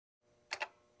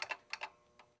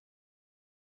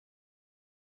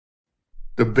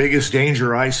The biggest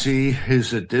danger I see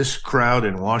is that this crowd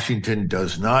in Washington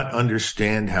does not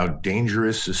understand how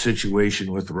dangerous the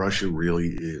situation with Russia really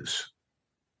is.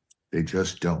 They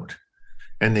just don't.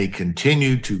 And they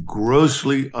continue to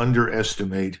grossly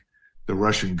underestimate the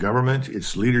Russian government,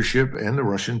 its leadership, and the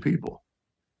Russian people.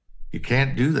 You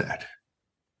can't do that.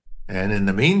 And in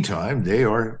the meantime, they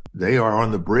are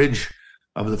on the bridge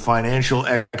of the financial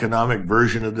economic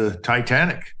version of the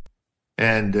Titanic.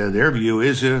 And their view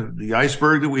is the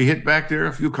iceberg that we hit back there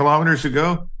a few kilometers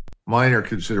ago, minor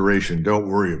consideration. Don't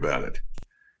worry about it.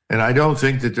 And I don't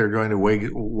think that they're going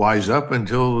to wise up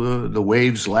until the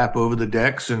waves lap over the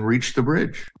decks and reach the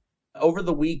bridge. Over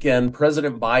the weekend,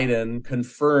 President Biden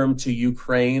confirmed to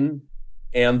Ukraine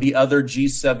and the other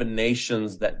G7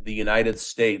 nations that the United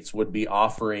States would be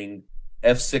offering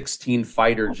F-16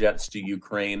 fighter jets to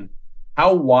Ukraine.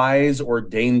 How wise or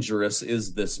dangerous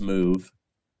is this move?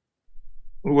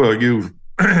 Well, your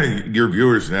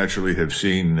viewers naturally have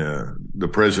seen the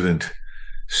president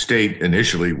state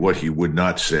initially what he would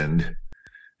not send,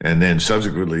 and then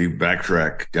subsequently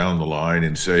backtrack down the line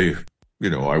and say,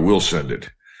 I will send it.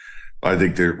 I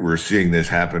think that we're seeing this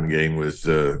happen again with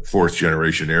fourth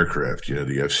generation aircraft,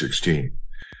 the F-16.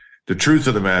 The truth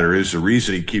of the matter is the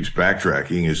reason he keeps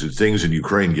backtracking is that things in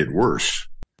Ukraine get worse.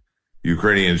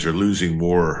 Ukrainians are losing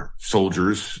more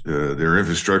soldiers. Their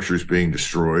infrastructure is being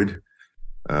destroyed.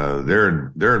 They're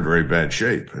in very bad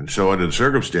shape. And so under the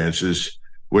circumstances,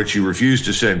 which you refused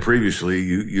to send previously,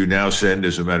 you now send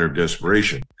as a matter of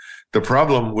desperation. The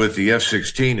problem with the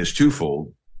F-16 is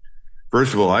twofold.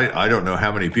 First of all, I don't know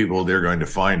how many people they're going to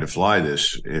find to fly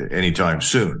this anytime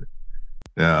soon.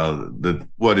 Now,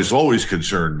 what has always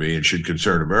concerned me and should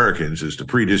concern Americans is the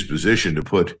predisposition to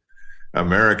put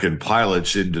American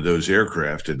pilots into those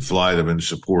aircraft and fly them in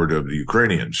support of the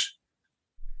Ukrainians.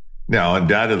 Now,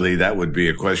 undoubtedly, that would be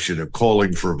a question of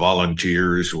calling for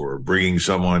volunteers or bringing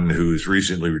someone who's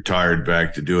recently retired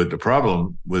back to do it. The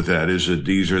problem with that is that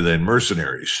these are then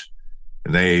mercenaries,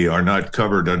 and they are not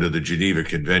covered under the Geneva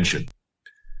Convention.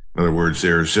 In other words,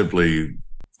 they're simply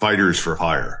fighters for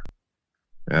hire.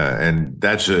 And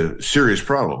that's a serious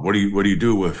problem. What do you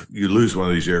do if you lose one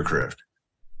of these aircraft?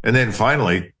 And then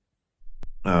finally,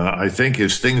 I think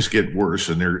as things get worse,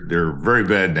 and they're very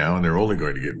bad now, and they're only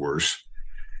going to get worse,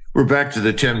 we're back to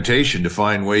the temptation to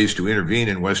find ways to intervene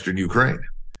in Western Ukraine.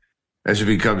 As it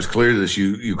becomes clear this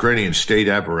Ukrainian state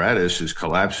apparatus is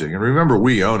collapsing. And remember,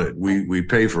 we own it. We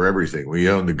pay for everything. We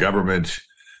own the government.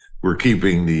 We're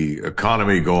keeping the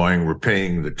economy going. We're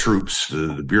paying the troops,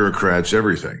 the bureaucrats,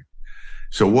 everything.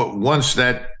 So once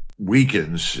that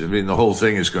weakens, the whole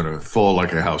thing is going to fall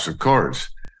like a house of cards.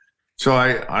 So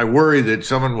I worry that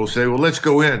someone will say, well, let's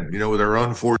go in, with our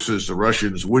own forces. The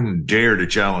Russians wouldn't dare to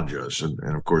challenge us.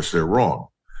 And of course, they're wrong.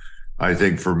 I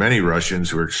think for many Russians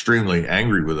who are extremely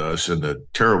angry with us and the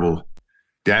terrible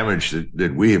damage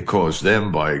that we have caused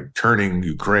them by turning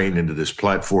Ukraine into this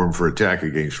platform for attack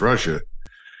against Russia,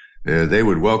 they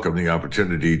would welcome the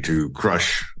opportunity to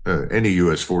crush any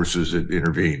U.S. forces that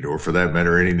intervened, or for that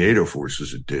matter, any NATO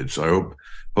forces that did. So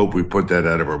I hope we put that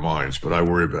out of our minds, but I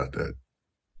worry about that.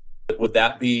 Would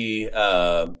that be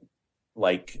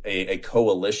like a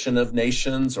coalition of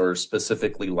nations, or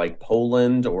specifically like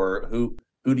Poland, or who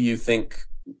do you think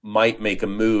might make a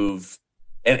move?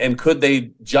 And could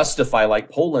they justify,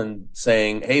 like Poland,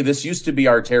 saying, hey, this used to be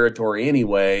our territory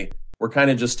anyway. We're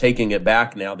kind of just taking it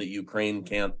back now that Ukraine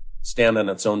can't stand on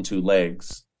its own two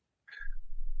legs?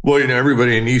 Well,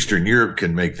 everybody in Eastern Europe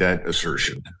can make that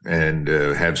assertion and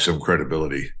have some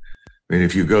credibility.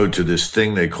 If you go to this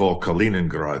thing they call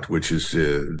Kaliningrad, which is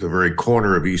the very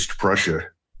corner of East Prussia,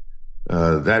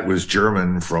 that was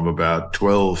German from about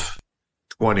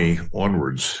 1220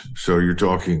 onwards. So you're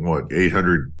talking,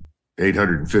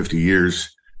 850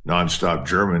 years nonstop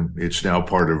German. It's now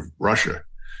part of Russia,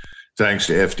 thanks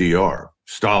to FDR.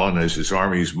 Stalin, as his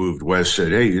armies moved west,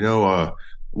 said, hey,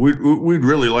 we'd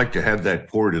really like to have that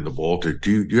port in the Baltic.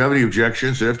 Do you have any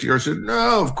objections? And FDR said,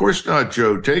 no, of course not,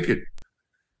 Joe. Take it.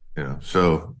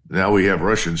 So now we have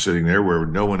Russians sitting there where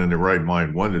no one in their right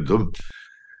mind wanted them.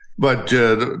 But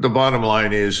the bottom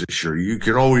line is, sure, you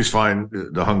can always find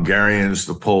the Hungarians,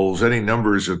 the Poles, any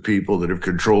numbers of people that have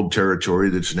controlled territory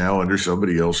that's now under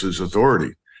somebody else's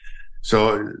authority.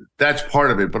 So that's part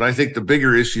of it. But I think the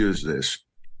bigger issue is this.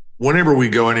 Whenever we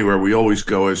go anywhere, we always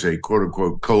go as a quote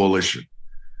unquote coalition.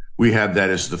 We have that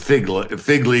as the fig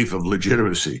leaf of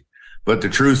legitimacy. But the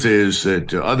truth is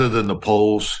that other than the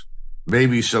Poles,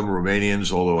 maybe some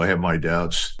Romanians, although I have my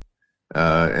doubts,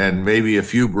 and maybe a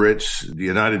few Brits, the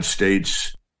United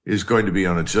States is going to be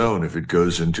on its own if it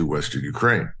goes into Western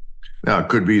Ukraine. Now, it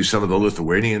could be some of the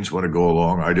Lithuanians want to go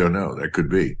along. I don't know. That could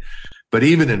be. But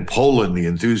even in Poland, the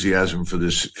enthusiasm for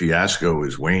this fiasco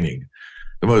is waning.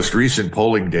 The most recent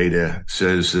polling data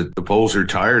says that the Poles are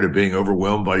tired of being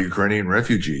overwhelmed by Ukrainian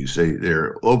refugees.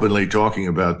 They're openly talking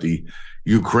about the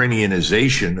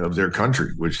Ukrainianization of their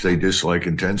country, which they dislike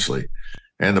intensely.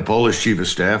 And the Polish chief of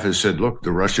staff has said, look,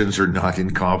 the Russians are not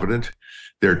incompetent.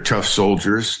 They're tough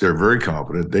soldiers. They're very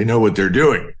competent. They know what they're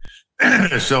doing.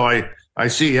 So I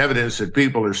see evidence that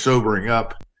people are sobering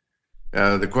up.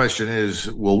 The question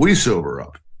is, will we sober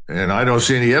up? And I don't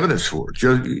see any evidence for it.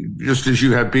 Just as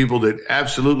you have people that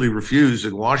absolutely refuse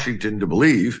in Washington to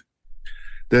believe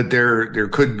that there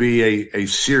could be a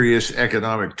serious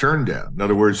economic turndown. In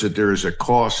other words, that there is a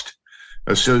cost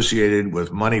associated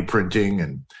with money printing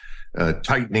and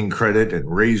tightening credit and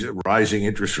rising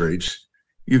interest rates.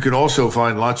 You can also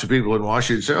find lots of people in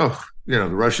Washington say, oh, the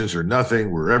Russians are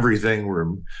nothing. We're everything.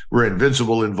 We're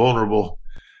invincible, invulnerable.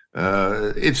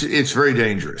 It's very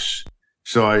dangerous.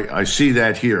 So I see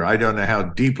that here. I don't know how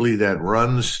deeply that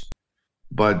runs,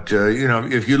 but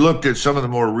if you looked at some of the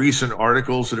more recent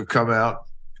articles that have come out,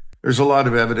 there's a lot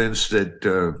of evidence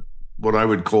that what I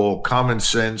would call common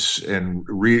sense and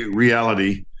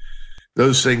reality,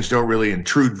 those things don't really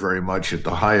intrude very much at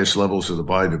the highest levels of the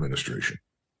Biden administration.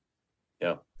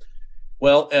 Yeah.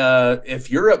 Well,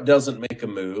 if Europe doesn't make a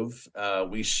move,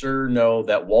 we sure know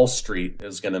that Wall Street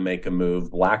is going to make a move.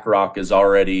 BlackRock is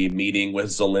already meeting with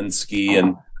Zelensky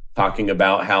and talking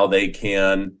about how they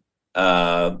can,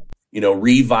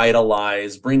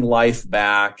 revitalize, bring life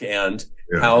back, and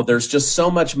how there's just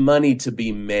so much money to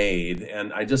be made.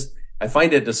 And I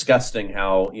find it disgusting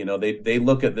how, they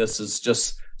look at this as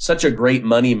just such a great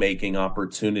money-making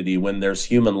opportunity when there's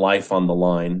human life on the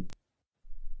line.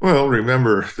 Well,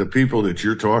 remember, the people that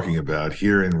you're talking about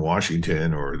here in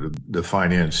Washington, or the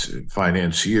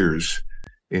financiers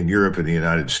in Europe and the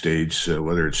United States,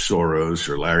 whether it's Soros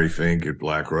or Larry Fink at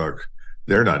BlackRock,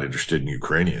 they're not interested in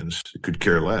Ukrainians. They could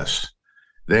care less.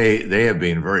 They have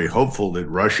been very hopeful that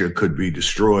Russia could be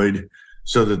destroyed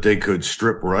so that they could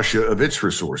strip Russia of its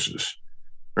resources.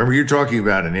 Remember, you're talking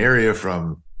about an area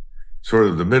from sort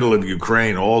of the middle of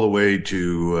Ukraine all the way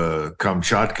to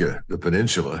Kamchatka, the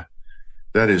peninsula,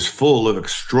 that is full of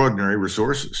extraordinary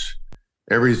resources.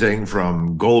 Everything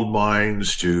from gold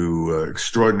mines to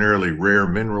extraordinarily rare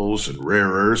minerals and rare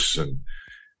earths and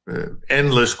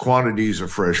endless quantities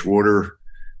of fresh water,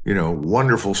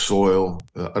 wonderful soil,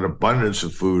 an abundance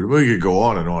of food. We could go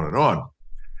on and on and on.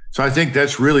 So I think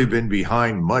that's really been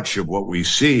behind much of what we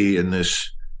see in this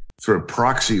sort of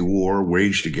proxy war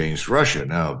waged against Russia.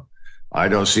 Now, I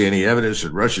don't see any evidence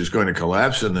that Russia is going to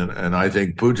collapse, and I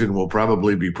think Putin will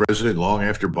probably be president long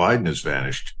after Biden has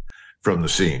vanished from the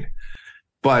scene.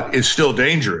 But it's still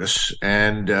dangerous,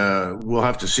 and we'll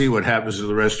have to see what happens to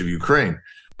the rest of Ukraine.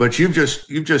 But you've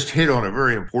just hit on a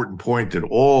very important point that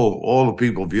all the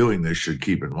people viewing this should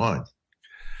keep in mind.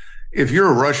 If you're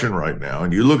a Russian right now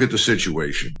and you look at the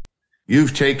situation,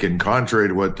 you've taken, contrary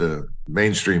to what the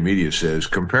mainstream media says,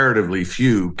 comparatively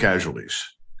few casualties.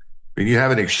 I mean, you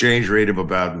have an exchange rate of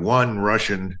about 1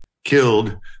 Russian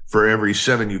killed for every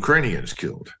 7 Ukrainians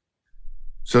killed.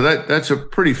 So that's a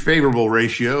pretty favorable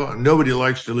ratio. Nobody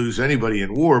likes to lose anybody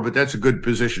in war, but that's a good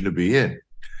position to be in.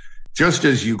 Just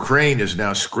as Ukraine is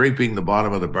now scraping the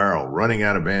bottom of the barrel, running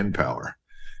out of manpower,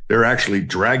 they're actually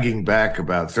dragging back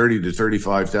about 30 to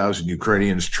 35,000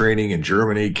 Ukrainians training in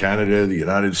Germany, Canada, the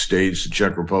United States, the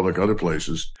Czech Republic, other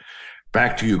places,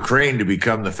 back to Ukraine to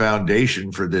become the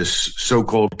foundation for this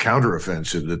so-called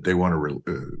counteroffensive that they want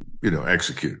to,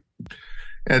 execute.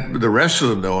 And the rest of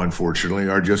them, though, unfortunately,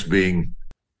 are just being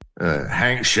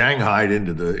shanghaied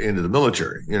into the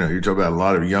military. You're talking about a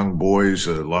lot of young boys,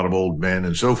 a lot of old men,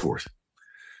 and so forth.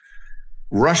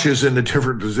 Russia's in a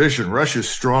different position. Russia's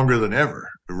stronger than ever.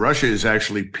 Russia is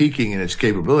actually peaking in its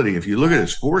capability. If you look at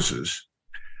its forces,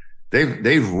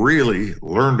 they've really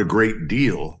learned a great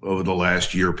deal over the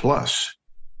last year plus.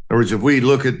 In other words, if we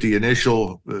look at the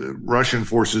initial Russian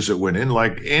forces that went in,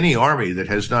 like any army that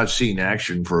has not seen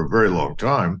action for a very long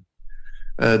time,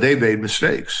 they made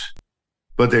mistakes.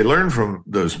 But they learned from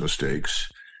those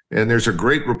mistakes. And there's a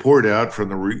great report out from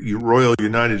the Royal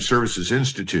United Services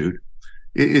Institute.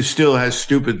 It still has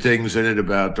stupid things in it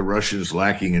about the Russians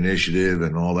lacking initiative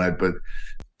and all that, but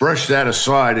brush that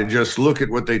aside and just look at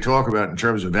what they talk about in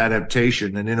terms of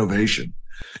adaptation and innovation.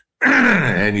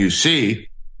 And you see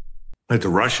that the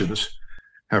Russians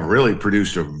have really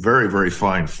produced a very, very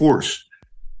fine force.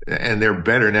 And they're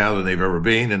better now than they've ever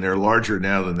been, and they're larger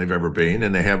now than they've ever been,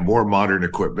 and they have more modern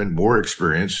equipment, more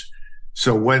experience.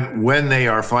 So when they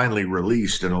are finally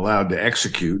released and allowed to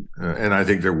execute, and I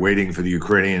think they're waiting for the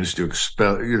Ukrainians to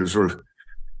sort of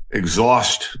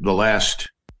exhaust the last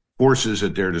forces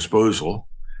at their disposal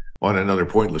on another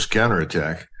pointless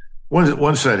counterattack.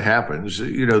 Once that happens,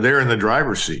 they're in the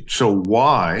driver's seat. So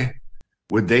why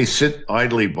would they sit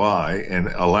idly by and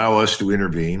allow us to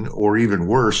intervene, or even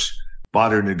worse,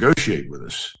 bother to negotiate with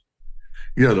us?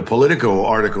 The Politico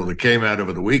article that came out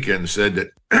over the weekend said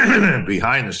that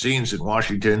behind the scenes in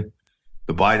Washington,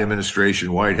 the Biden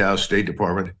administration, White House, State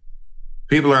Department,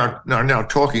 people are now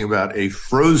talking about a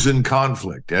frozen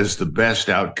conflict as the best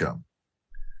outcome.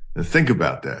 And think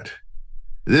about that.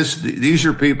 These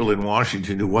are people in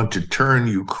Washington who want to turn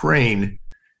Ukraine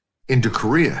into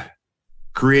Korea,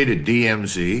 create a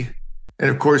DMZ, and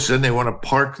of course, then they want to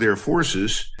park their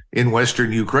forces in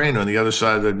Western Ukraine on the other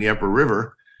side of the Dnieper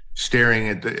River, staring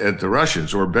at the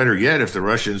Russians. Or better yet, if the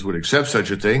Russians would accept such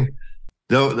a thing,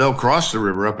 they'll cross the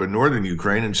river up in northern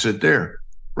Ukraine and sit there.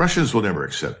 Russians will never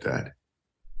accept that.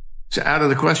 It's out of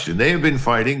the question. They have been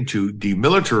fighting to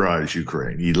demilitarize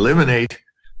Ukraine, eliminate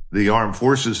the armed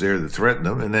forces there that threaten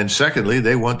them. And then secondly,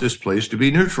 they want this place to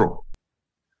be neutral.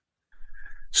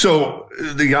 So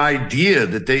the idea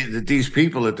that these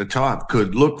people at the top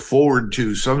could look forward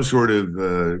to some sort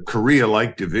of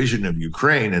Korea-like division of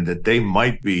Ukraine and that they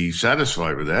might be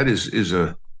satisfied with that is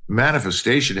a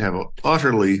manifestation of how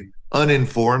utterly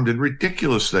uninformed and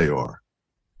ridiculous they are.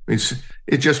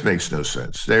 It just makes no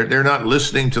sense. They're not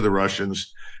listening to the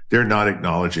Russians. They're not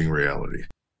acknowledging reality.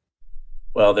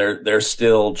 Well, they're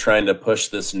still trying to push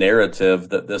this narrative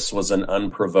that this was an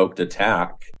unprovoked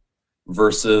attack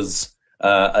versus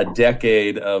a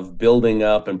decade of building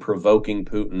up and provoking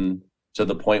Putin to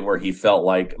the point where he felt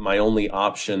like my only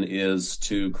option is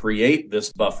to create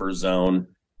this buffer zone.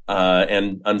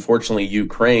 And unfortunately,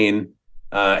 Ukraine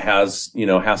has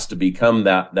to become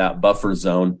that buffer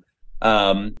zone.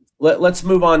 Let's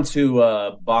move on to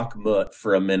Bakhmut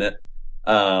for a minute.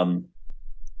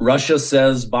 Russia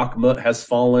says Bakhmut has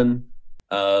fallen.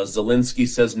 Zelensky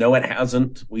says, no, it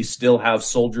hasn't. We still have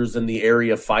soldiers in the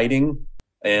area fighting.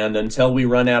 And until we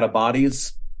run out of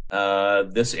bodies,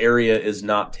 this area is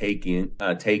not taken.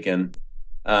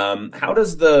 How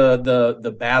does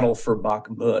the battle for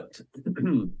Bakhmut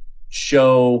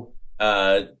show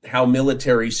how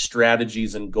military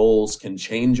strategies and goals can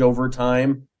change over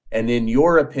time? And in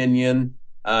your opinion,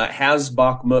 has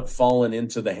Bakhmut fallen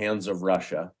into the hands of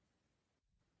Russia?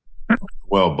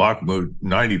 Well, Bakhmut,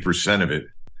 90% of it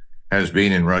has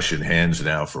been in Russian hands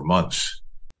now for months.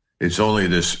 It's only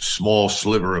this small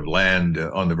sliver of land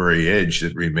on the very edge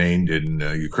that remained in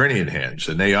Ukrainian hands.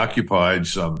 And they occupied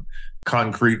some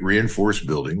concrete reinforced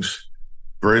buildings,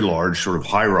 very large, sort of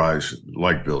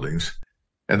high-rise-like buildings.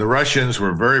 And the Russians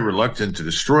were very reluctant to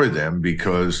destroy them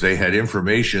because they had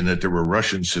information that there were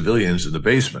Russian civilians in the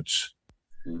basements.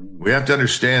 We have to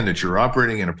understand that you're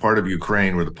operating in a part of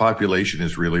Ukraine where the population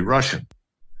is really Russian.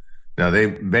 Now, they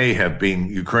may have been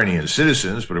Ukrainian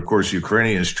citizens, but of course,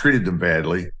 Ukrainians treated them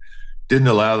badly, didn't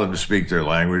allow them to speak their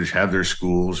language, have their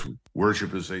schools,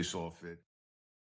 worship as they saw fit.